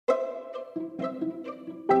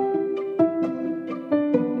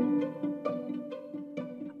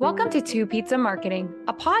Welcome to Two Pizza Marketing,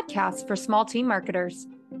 a podcast for small team marketers.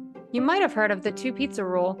 You might have heard of the two pizza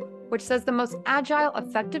rule, which says the most agile,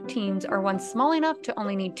 effective teams are ones small enough to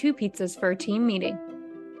only need two pizzas for a team meeting.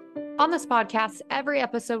 On this podcast, every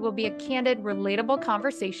episode will be a candid, relatable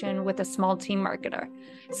conversation with a small team marketer,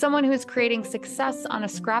 someone who is creating success on a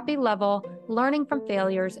scrappy level, learning from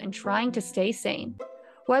failures, and trying to stay sane.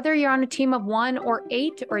 Whether you're on a team of 1 or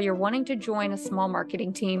 8 or you're wanting to join a small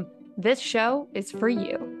marketing team, this show is for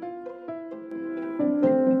you.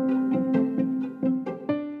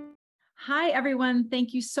 Hi, everyone.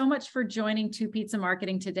 Thank you so much for joining Two Pizza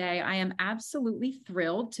Marketing today. I am absolutely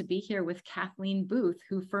thrilled to be here with Kathleen Booth,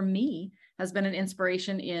 who for me has been an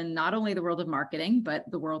inspiration in not only the world of marketing, but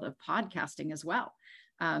the world of podcasting as well.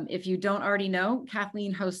 If you don't already know,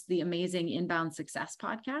 Kathleen hosts the amazing Inbound Success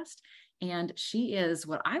podcast, and she is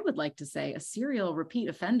what I would like to say a serial repeat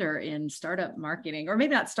offender in startup marketing, or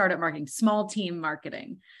maybe not startup marketing, small team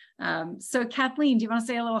marketing. So Kathleen, do you want to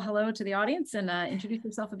say a little hello to the audience and introduce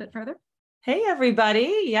yourself a bit further? Hey,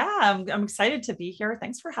 everybody. Yeah, I'm excited to be here.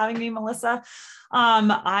 Thanks for having me, Melissa.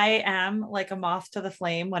 I am like a moth to the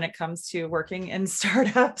flame when it comes to working in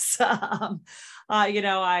startups.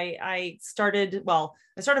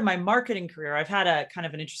 I started my marketing career. I've had a kind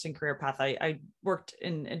of an interesting career path. I worked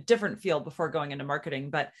in a different field before going into marketing,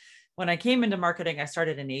 but when I came into marketing, I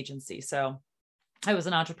started an agency. So I was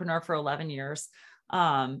an entrepreneur for 11 years.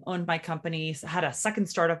 Owned my company, had a second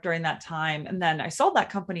startup during that time. And then I sold that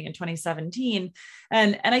company in 2017.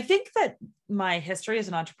 And I think that my history as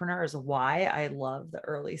an entrepreneur is why I love the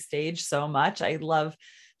early stage so much. I love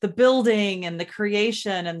the building and the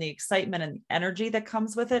creation and the excitement and the energy that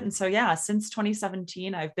comes with it. And so, yeah, since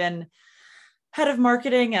 2017, I've been head of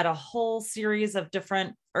marketing at a whole series of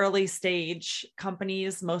different early stage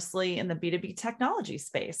companies, mostly in the B2B technology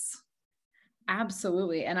space.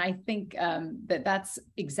 Absolutely. And I think that's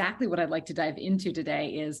exactly what I'd like to dive into today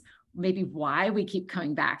is maybe why we keep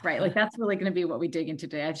coming back, right? Like that's really going to be what we dig into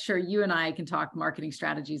today. I'm sure you and I can talk marketing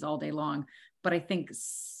strategies all day long, but I think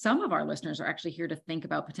some of our listeners are actually here to think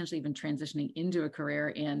about potentially even transitioning into a career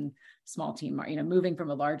in small team, moving from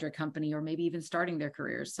a larger company or maybe even starting their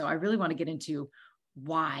careers. So I really want to get into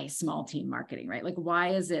why small team marketing, right? Like, why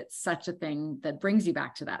is it such a thing that brings you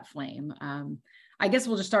back to that flame? I guess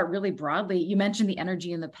we'll just start really broadly. You mentioned the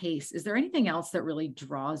energy and the pace. Is there anything else that really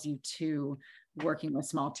draws you to working with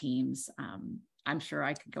small teams? I'm sure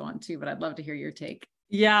I could go on too, but I'd love to hear your take.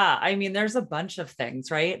 Yeah, I mean, there's a bunch of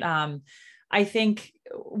things, right? I think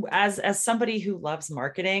as somebody who loves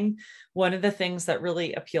marketing, one of the things that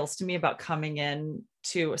really appeals to me about coming in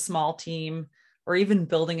to a small team or even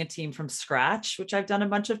building a team from scratch, which I've done a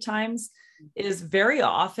bunch of times, is very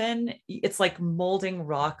often it's like molding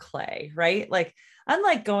raw clay, right? Like,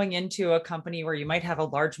 unlike going into a company where you might have a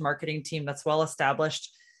large marketing team that's well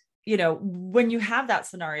established, when you have that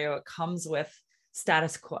scenario, it comes with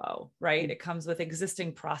status quo, right? It comes with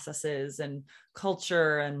existing processes and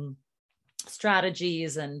culture and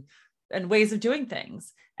strategies and ways of doing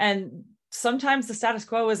things. And sometimes the status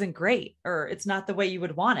quo isn't great, or it's not the way you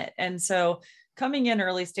would want it. And so coming in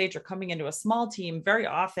early stage or coming into a small team, very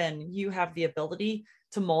often you have the ability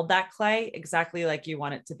to mold that clay exactly like you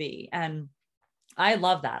want it to be. And I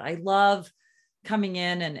love that. I love coming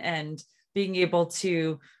in and being able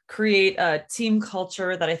to create a team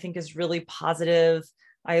culture that I think is really positive.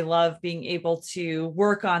 I love being able to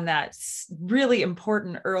work on that really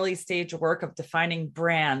important early stage work of defining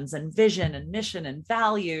brands and vision and mission and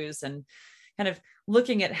values, and kind of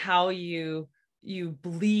looking at how you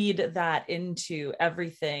bleed that into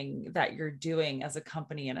everything that you're doing as a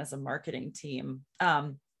company and as a marketing team.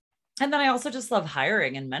 And then I also just love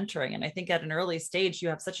hiring and mentoring. And I think at an early stage, you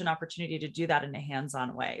have such an opportunity to do that in a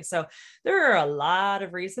hands-on way. So there are a lot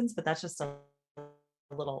of reasons, but that's just a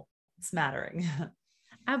little smattering.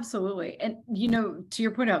 Absolutely. And, to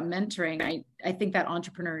your point about mentoring, I think that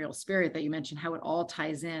entrepreneurial spirit that you mentioned, how it all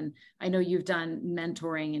ties in. I know you've done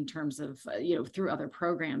mentoring in terms of, through other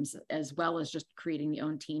programs, as well as just creating the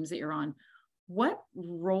own teams that you're on. What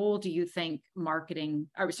role do you think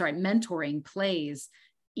mentoring plays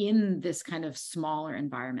in this kind of smaller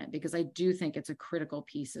environment? Because I do think it's a critical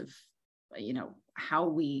piece of, how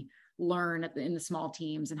we learn in the small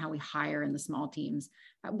teams and how we hire in the small teams.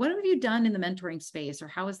 What have you done in the mentoring space, or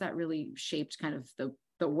how has that really shaped kind of the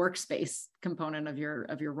workspace component of your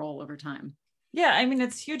role over time? Yeah, I mean,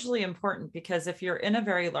 it's hugely important because if you're in a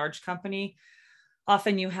very large company,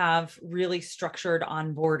 often you have really structured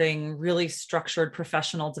onboarding, really structured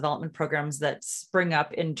professional development programs that spring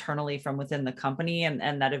up internally from within the company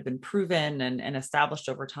and that have been proven and established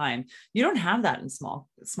over time. You don't have that in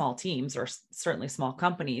small teams or certainly small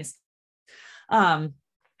companies. So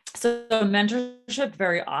mentorship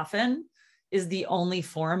very often is the only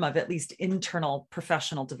form of at least internal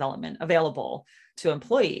professional development available to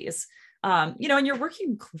employees. And you're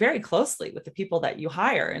working very closely with the people that you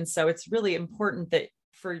hire. And so it's really important that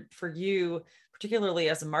for you, particularly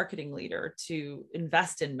as a marketing leader, to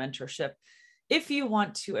invest in mentorship if you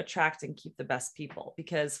want to attract and keep the best people,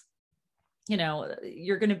 because,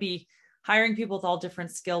 you're going to be hiring people with all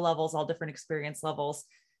different skill levels, all different experience levels.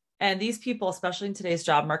 And these people, especially in today's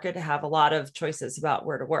job market, have a lot of choices about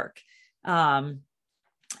where to work. And,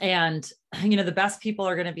 the best people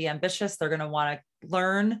are going to be ambitious. They're going to want to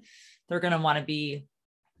learn. They're going to want to be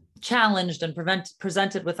challenged and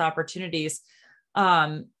presented with opportunities.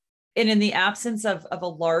 And in the absence of a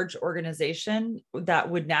large organization that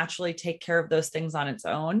would naturally take care of those things on its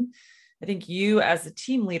own, I think you as a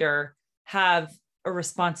team leader have a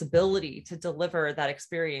responsibility to deliver that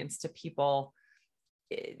experience to people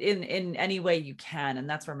in any way you can. And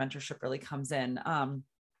that's where mentorship really comes in.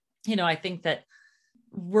 I think that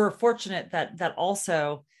we're fortunate that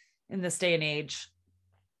also in this day and age,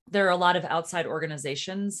 there are a lot of outside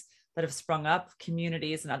organizations that have sprung up,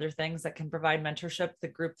 communities and other things that can provide mentorship. The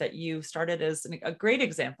group that you started is a great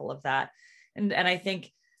example of that. And I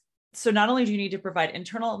think, so not only do you need to provide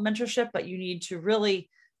internal mentorship, but you need to really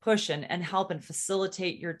push and help and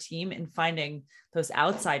facilitate your team in finding those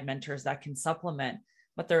outside mentors that can supplement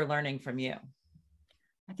what they're learning from you.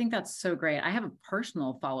 I think that's so great. I have a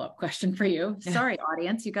personal follow-up question for you. Sorry,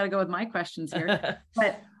 audience, you got to go with my questions here.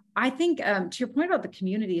 But I think to your point about the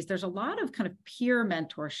communities, there's a lot of kind of peer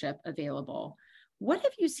mentorship available. What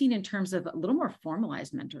have you seen in terms of a little more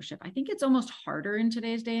formalized mentorship? I think it's almost harder in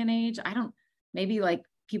today's day and age. Maybe like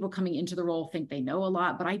people coming into the role think they know a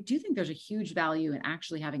lot, but I do think there's a huge value in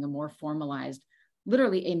actually having a more formalized,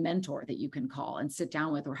 literally a mentor that you can call and sit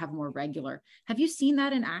down with or have more regular. Have you seen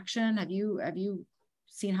that in action? Have you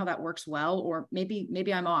seen how that works well? Or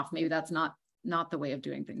maybe I'm off. Maybe that's not the way of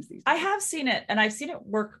doing things these days. I have seen it, and I've seen it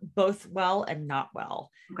work both well and not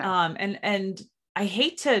well. Okay. And I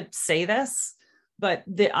hate to say this, but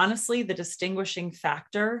honestly, the distinguishing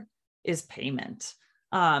factor is payment.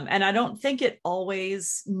 And I don't think it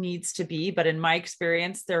always needs to be, but in my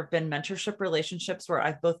experience, there have been mentorship relationships where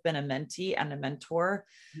I've both been a mentee and a mentor,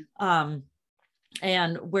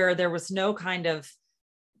 and where there was no kind of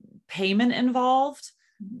payment involved.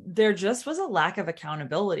 There just was a lack of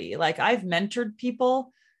accountability. Like I've mentored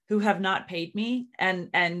people who have not paid me. And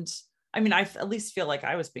I mean, I at least feel like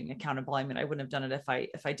I was being accountable. I mean, I wouldn't have done it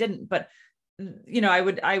if I didn't, but I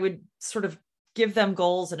would sort of give them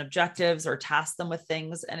goals and objectives or task them with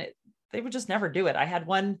things, and they would just never do it. I had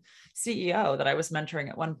one CEO that I was mentoring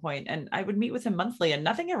at one point, and I would meet with him monthly and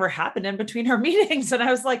nothing ever happened in between our meetings. And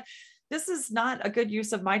I was like, this is not a good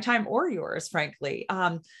use of my time or yours, frankly.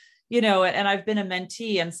 And I've been a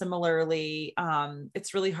mentee, and similarly,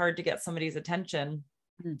 it's really hard to get somebody's attention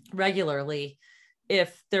regularly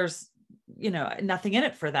if there's, nothing in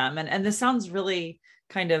it for them. And this sounds really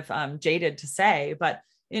kind of jaded to say, but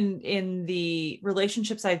in the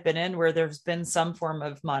relationships I've been in where there's been some form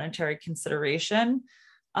of monetary consideration,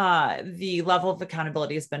 the level of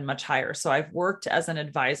accountability has been much higher. So I've worked as an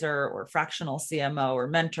advisor or fractional CMO or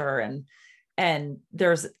mentor, and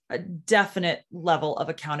there's a definite level of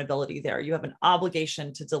accountability there. You have an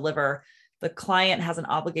obligation to deliver. The client has an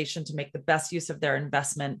obligation to make the best use of their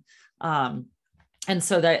investment. And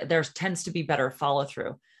so that there tends to be better follow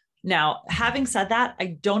through. Now, having said that, I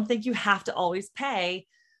don't think you have to always pay,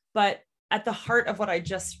 but at the heart of what I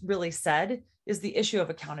just really said is the issue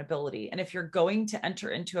of accountability. And if you're going to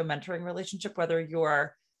enter into a mentoring relationship, whether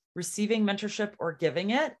you're receiving mentorship or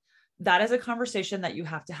giving it, that is a conversation that you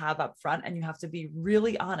have to have up front, and you have to be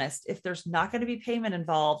really honest. If there's not going to be payment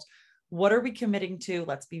involved, what are we committing to?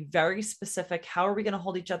 Let's be very specific. How are we going to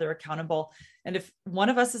hold each other accountable? And if one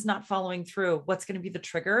of us is not following through, what's going to be the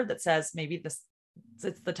trigger that says maybe it's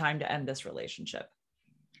the time to end this relationship?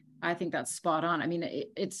 I think that's spot on. I mean,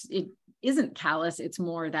 it isn't callous. It's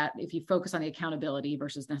more that if you focus on the accountability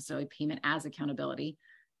versus necessarily payment as accountability,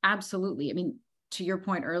 absolutely. I mean, to your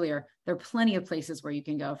point earlier, there are plenty of places where you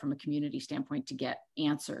can go from a community standpoint to get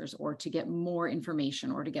answers or to get more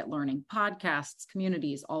information or to get learning, podcasts,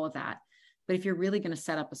 communities, all of that. But if you're really going to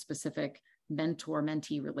set up a specific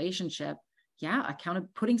mentor-mentee relationship,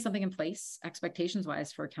 putting something in place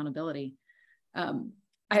expectations-wise for accountability.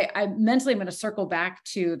 I mentally, I'm going to circle back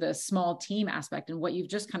to the small team aspect. And what you've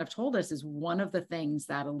just kind of told us is one of the things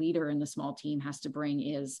that a leader in the small team has to bring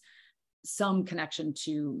is some connection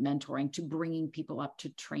to mentoring, to bringing people up to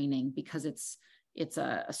training, because it's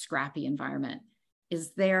a scrappy environment.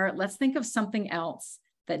 Let's think of something else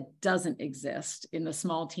that doesn't exist in the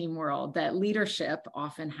small team world that leadership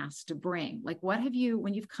often has to bring. Like, what have you,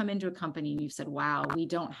 when you've come into a company and you've said, wow, we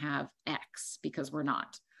don't have X because we're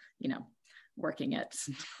not, working at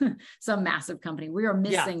some massive company, we are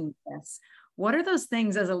missing this. What are those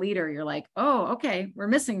things as a leader you're like, oh, okay, we're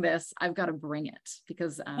missing this, I've got to bring it?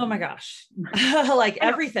 Because oh my gosh, like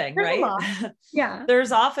everything, right? Yeah,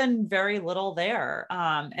 there's often very little there.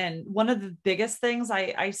 And one of the biggest things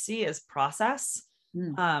I see is process.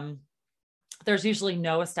 There's usually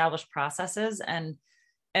no established processes, and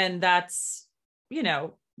that's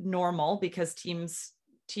normal, because teams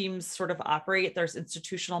sort of operate. There's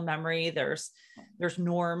institutional memory. There's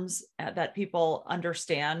norms that people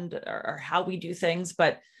understand, or how we do things.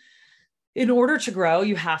 But in order to grow,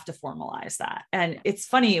 you have to formalize that. And it's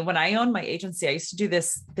funny, when I owned my agency, I used to do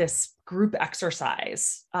this group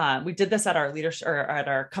exercise. We did this at our leadership, or at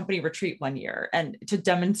our company retreat one year, and to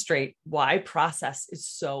demonstrate why process is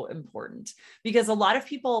so important. Because a lot of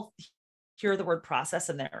people hear the word process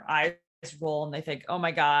and their eyes roll and they think, oh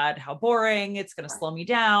my God, how boring. It's going to slow me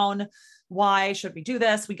down. Why should we do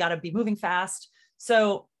this? We got to be moving fast.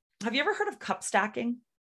 So have you ever heard of cup stacking?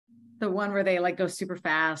 The one where they like go super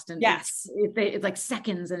fast, and yes, it's like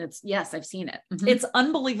seconds, and yes, I've seen it. Mm-hmm. It's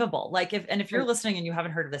unbelievable. Like if you're listening and you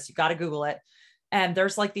haven't heard of this, you got to Google it. And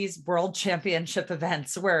there's like these world championship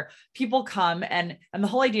events where people come, and the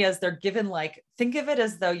whole idea is they're given, like, think of it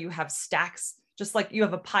as though you have stacks, just like you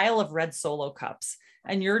have a pile of red Solo cups,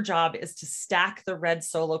 and your job is to stack the red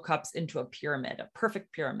Solo cups into a pyramid, a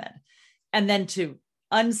perfect pyramid, and then to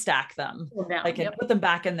unstack them, and put them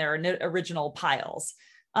back in their original piles.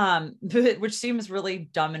 Which seems really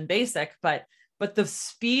dumb and basic, but the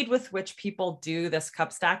speed with which people do this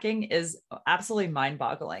cup stacking is absolutely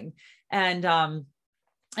mind-boggling. And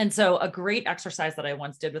so a great exercise that I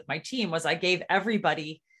once did with my team was I gave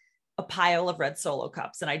everybody a pile of red Solo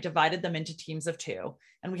cups, and I divided them into teams of 2.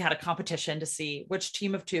 And we had a competition to see which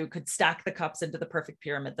team of 2 could stack the cups into the perfect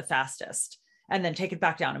pyramid the fastest, and then take it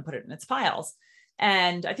back down and put it in its piles.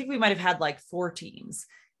 And I think we might've had like 4 teams.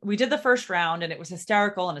 We did the first round, and it was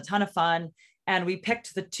hysterical and a ton of fun. And we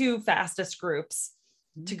picked the 2 fastest groups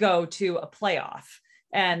to go to a playoff.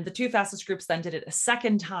 And the 2 fastest groups then did it a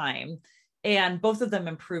second time, and both of them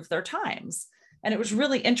improved their times. And it was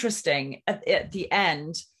really interesting. At the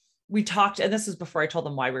end, we talked, and this was before I told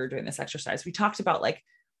them why we were doing this exercise. We talked about, like,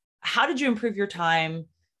 how did you improve your time?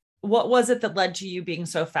 What was it that led to you being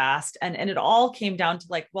so fast? And it all came down to,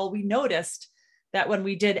 like, well, we noticed that when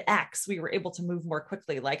we did X, we were able to move more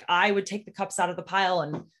quickly. Like, I would take the cups out of the pile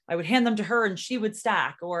and I would hand them to her and she would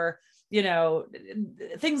stack, or,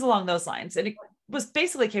 things along those lines. And it was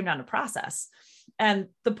basically came down to process. And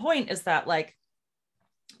the point is that, like,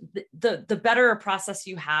 the better a process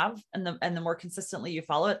you have, and the more consistently you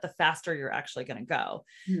follow it, the faster you're actually going to go.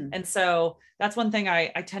 And so that's one thing I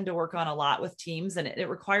tend to work on a lot with teams. And it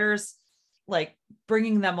requires, like,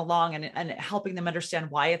 bringing them along and helping them understand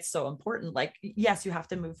why it's so important. Like, yes, you have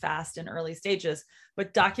to move fast in early stages,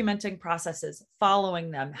 but documenting processes,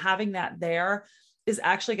 following them, having that there is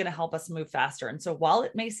actually going to help us move faster. And so while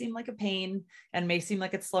it may seem like a pain and may seem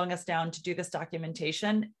like it's slowing us down to do this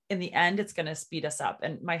documentation, in the end, it's going to speed us up.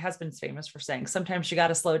 And my husband's famous for saying, sometimes you got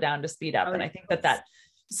to slow down to speed up. And I think that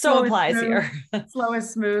so applies here. Slow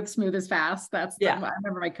is smooth, smooth is fast. I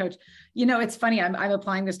remember my coach, it's funny. I'm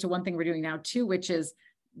applying this to one thing we're doing now too, which is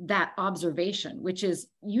that observation, which is,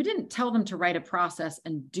 you didn't tell them to write a process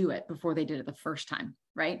and do it before they did it the first time,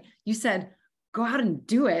 right? You said, go out and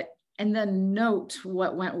do it, and then note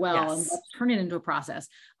what went well, and let's turn it into a process.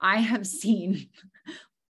 I have seen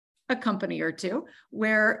a company or two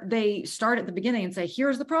where they start at the beginning and say,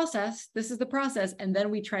 here's the process, this is the process. And then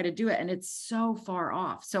we try to do it, and it's so far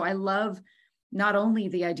off. So I love not only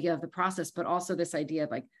the idea of the process, but also this idea of,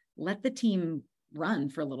 like, let the team run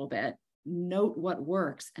for a little bit, note what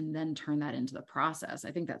works, and then turn that into the process.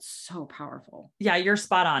 I think that's so powerful. Yeah, you're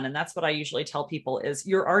spot on. And that's what I usually tell people is,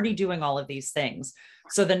 you're already doing all of these things.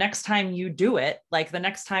 So the next time you do it, like the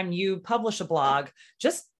next time you publish a blog,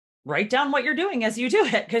 just write down what you're doing as you do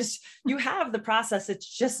it, because you have the process. It's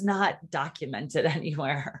just not documented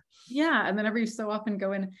anywhere. Yeah. And then every so often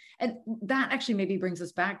go in, and that actually maybe brings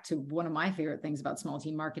us back to one of my favorite things about small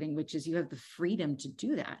team marketing, which is you have the freedom to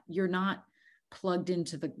do that. You're not plugged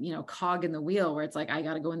into the, cog in the wheel where it's like, I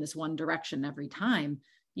got to go in this one direction every time.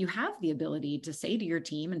 You have the ability to say to your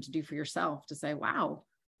team, and to do for yourself, to say, wow,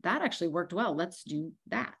 that actually worked well. Let's do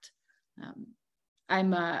that.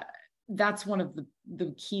 I'm that's one of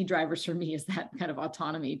the key drivers for me, is that kind of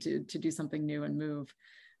autonomy to do something new and move.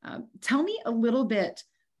 Tell me a little bit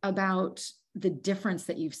about the difference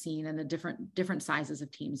that you've seen and the different sizes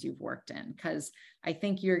of teams you've worked in, because I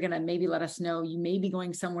think you're going to maybe let us know you may be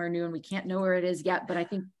going somewhere new and we can't know where it is yet, but I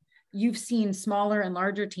think you've seen smaller and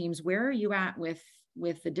larger teams. Where are you at with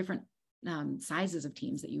the different sizes of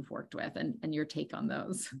teams that you've worked with, and your take on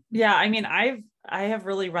those? Yeah, I mean, I have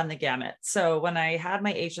really run the gamut. So when I had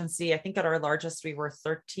my agency, I think at our largest, we were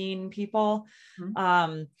 13 people.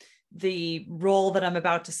 Mm-hmm. The role that I'm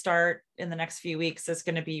about to start in the next few weeks is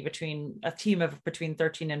going to be between a team of between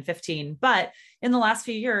 13 and 15. But in the last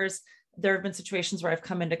few years, there have been situations where I've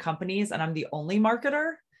come into companies and I'm the only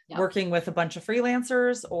marketer working with a bunch of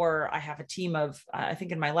freelancers, or I have a team of, I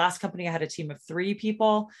think in my last company, I had a team of 3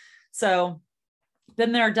 people. So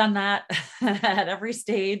been there, done that at every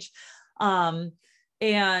stage.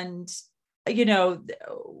 And you know,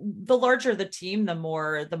 the larger the team, the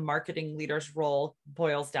more the marketing leader's role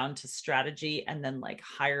boils down to strategy and then like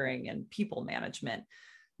hiring and people management,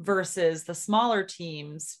 versus the smaller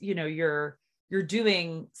teams, you know, you're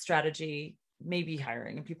doing strategy, maybe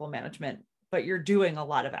hiring and people management, but you're doing a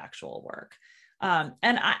lot of actual work. And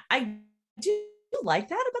I do like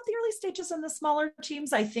that about the early stages and the smaller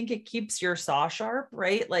teams. I think it keeps your saw sharp,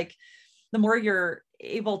 right? Like the more you're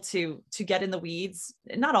able to get in the weeds,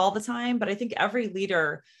 not all the time, but I think every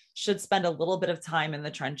leader should spend a little bit of time in the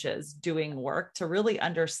trenches doing work to really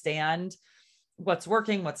understand what's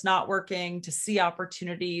working, what's not working, to see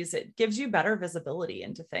opportunities. It gives you better visibility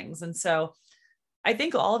into things. And so I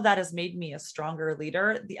think all of that has made me a stronger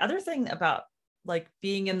leader. The other thing about like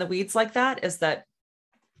being in the weeds like that is that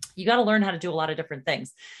you got to learn how to do a lot of different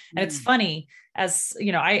things. And it's funny, as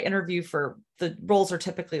you know, I interview for the roles are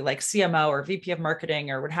typically like CMO or VP of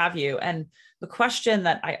marketing or what have you. And the question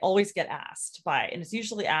that I always get asked by, and it's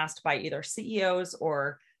usually asked by either CEOs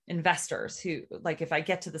or investors who, like, if I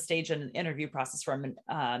get to the stage in an interview process where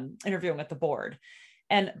I'm interviewing with the board,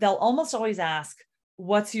 and they'll almost always ask,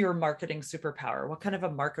 what's your marketing superpower? What kind of a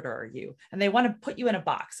marketer are you? And they want to put you in a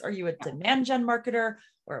box. Are you a demand gen marketer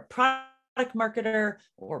or a product marketer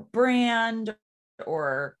or brand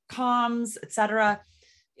or comms, et cetera?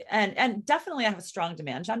 And definitely I have a strong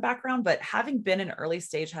demand gen background, but having been an early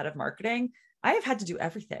stage head of marketing, I have had to do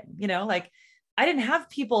everything, you know, like I didn't have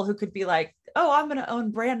people who could be like, oh, I'm going to own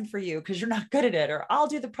brand for you because you're not good at it, or I'll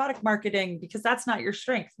do the product marketing because that's not your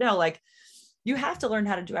strength. No, like you have to learn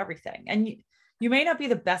how to do everything. And you may not be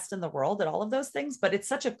the best in the world at all of those things, but it's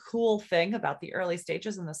such a cool thing about the early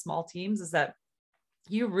stages and the small teams is that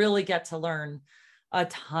you really get to learn a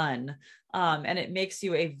ton. And it makes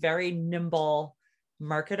you a very nimble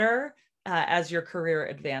marketer as your career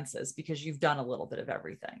advances because you've done a little bit of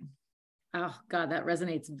everything. Oh God, that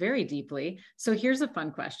resonates very deeply. So here's a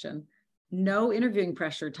fun question. No interviewing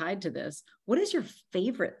pressure tied to this. What is your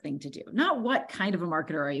favorite thing to do? Not what kind of a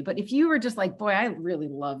marketer are you, but if you were just like, boy, I really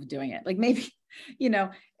love doing it. Like maybe, you know,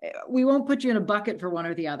 we won't put you in a bucket for one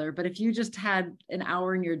or the other, but if you just had an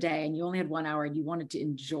hour in your day and you only had 1 hour and you wanted to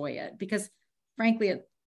enjoy it, because frankly,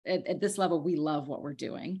 at this level, we love what we're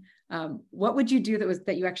doing. What would you do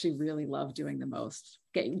that you actually really love doing the most?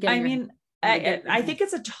 I think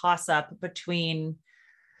it's a toss up between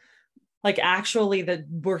like actually the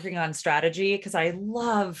working on strategy, because I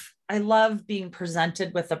love being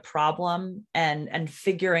presented with a problem and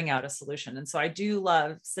figuring out a solution. And so I do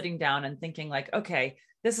love sitting down and thinking like, okay,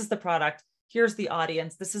 this is the product, here's the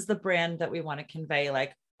audience, this is the brand that we want to convey.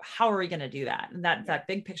 Like, how are we going to do that? And that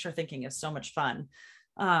big picture thinking is so much fun.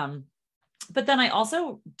 But then I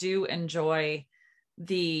also do enjoy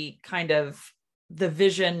the kind of the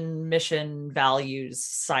vision, mission, values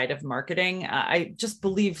side of marketing. I just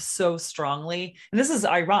believe so strongly. And this is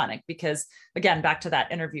ironic because, again, back to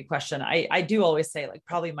that interview question, I do always say like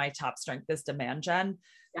probably my top strength is demand gen.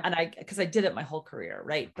 Yeah. And because I did it my whole career,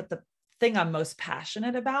 right? But the thing I'm most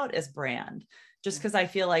passionate about is brand, just because I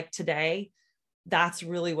feel like today, that's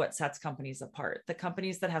really what sets companies apart. The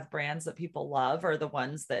companies that have brands that people love are the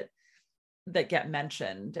ones that get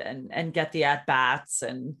mentioned and get the at-bats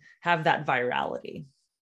and have that virality.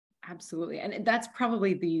 Absolutely. And that's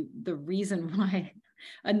probably the reason why,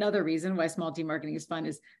 another reason why small team marketing is fun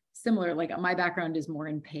is similar. Like my background is more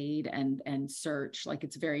in paid and search, like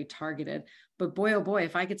it's very targeted, but boy, oh boy,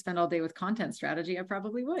 if I could spend all day with content strategy, I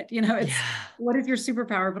probably would, you know, it's what is your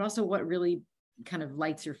superpower, but also what really kind of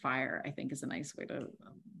lights your fire, I think is a nice way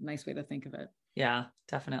to think of it. Yeah,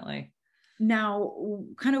 definitely. Now,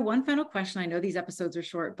 kind of one final question. I know these episodes are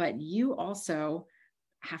short, but you also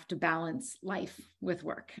have to balance life with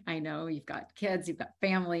work. I know you've got kids, you've got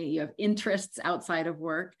family, you have interests outside of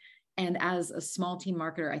work. And as a small team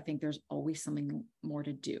marketer, I think there's always something more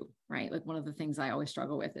to do, right? Like one of the things I always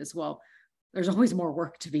struggle with is, well, there's always more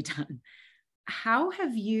work to be done. How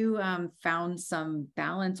have you found some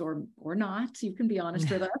balance or not? You can be honest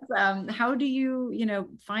with us. How do you,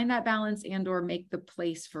 find that balance and or make the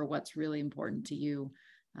place for what's really important to you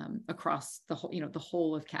across the whole, the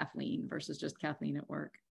whole of Kathleen versus just Kathleen at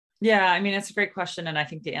work? Yeah, I mean, it's a great question. And I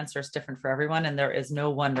think the answer is different for everyone. And there is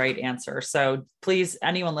no one right answer. So please,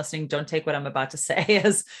 anyone listening, don't take what I'm about to say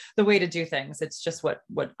as the way to do things. It's just what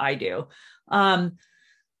I do.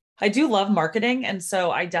 I do love marketing. And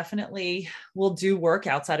so I definitely will do work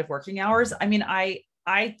outside of working hours. I mean, I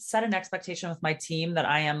set an expectation with my team that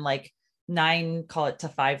I am like 9, call it to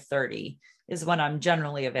 5:30 is when I'm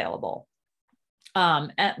generally available.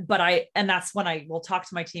 And that's when I will talk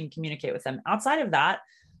to my team, communicate with them. Outside of that,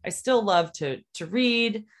 I still love to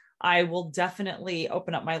read. I will definitely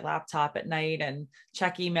open up my laptop at night and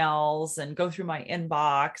check emails and go through my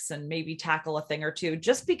inbox and maybe tackle a thing or two,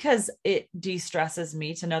 just because it de-stresses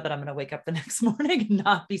me to know that I'm going to wake up the next morning and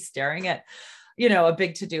not be staring at, a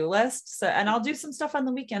big to-do list. So, and I'll do some stuff on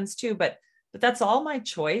the weekends too, but that's all my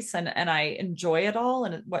choice. And I enjoy it all.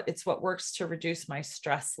 And it's what works to reduce my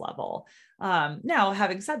stress level. Now,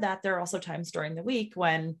 having said that, there are also times during the week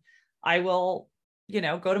when I will,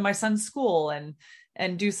 go to my son's school and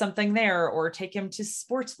do something there, or take him to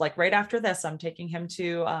sports. Like right after this, I'm taking him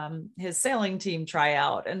to his sailing team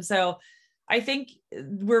tryout. And so I think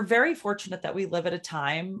we're very fortunate that we live at a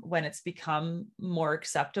time when it's become more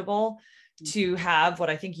acceptable to have what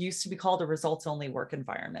I think used to be called a results only work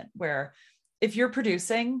environment, where if you're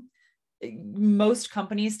producing, most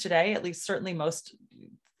companies today, at least certainly most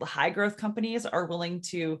high growth companies, are willing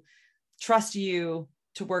to trust you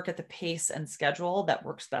to work at the pace and schedule that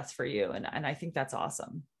works best for you. And I think that's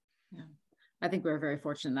awesome. Yeah. I think we're very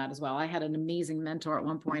fortunate in that as well. I had an amazing mentor at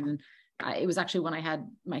one point, and it was actually when I had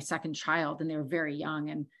my second child and they were very young.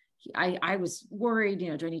 And I was worried,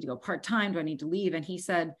 do I need to go part-time? Do I need to leave? And he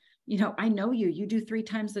said, I know you do 3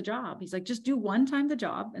 times the job. He's like, just do 1 time the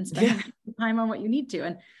job and spend time on what you need to.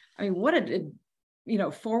 And I mean, what a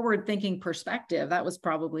forward thinking perspective. That was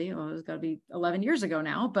probably, it's got to be 11 years ago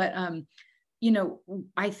now. But,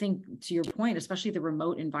 I think to your point, especially the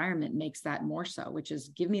remote environment makes that more so, which is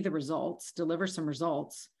give me the results, deliver some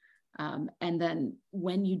results. And then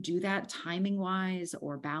when you do that timing wise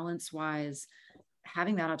or balance wise,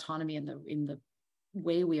 having that autonomy in the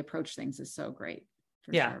way we approach things is so great.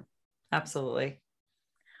 Sure. Absolutely.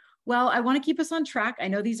 Well, I want to keep us on track. I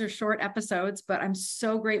know these are short episodes, but I'm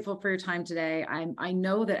so grateful for your time today. I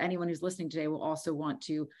know that anyone who's listening today will also want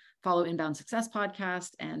to follow Inbound Success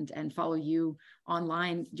Podcast and follow you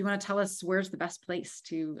online. Do you want to tell us where's the best place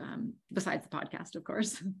to, besides the podcast, of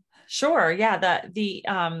course? Sure. Yeah.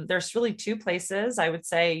 There's really 2 places. I would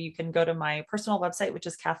say you can go to my personal website, which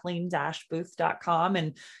is kathleen-booth.com,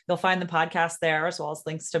 and you'll find the podcast there, as well as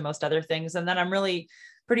links to most other things. And then I'm really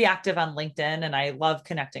pretty active on LinkedIn, and I love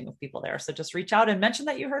connecting with people there. So just reach out and mention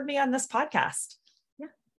that you heard me on this podcast. Yeah.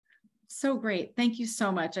 So great. Thank you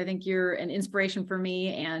so much. I think you're an inspiration for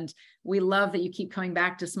me, and we love that you keep coming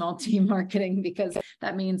back to small team marketing, because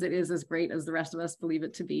that means it is as great as the rest of us believe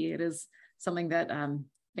it to be. It is something that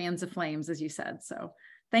fans of flames, as you said. So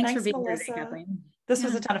thanks for being Melissa. here today, Kathleen. This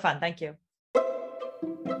was a ton of fun. Thank you.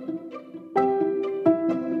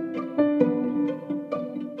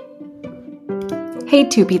 Hey,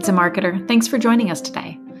 2 Pizza Marketer. Thanks for joining us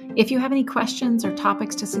today. If you have any questions or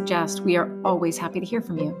topics to suggest, we are always happy to hear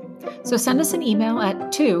from you. So send us an email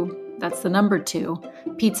at 2, that's the number 2,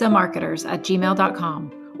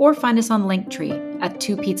 pizzamarketers@gmail.com, or find us on Linktree at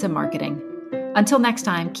 2 Pizza Marketing. Until next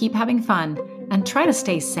time, keep having fun and try to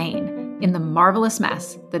stay sane in the marvelous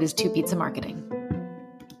mess that is 2 Pizza Marketing.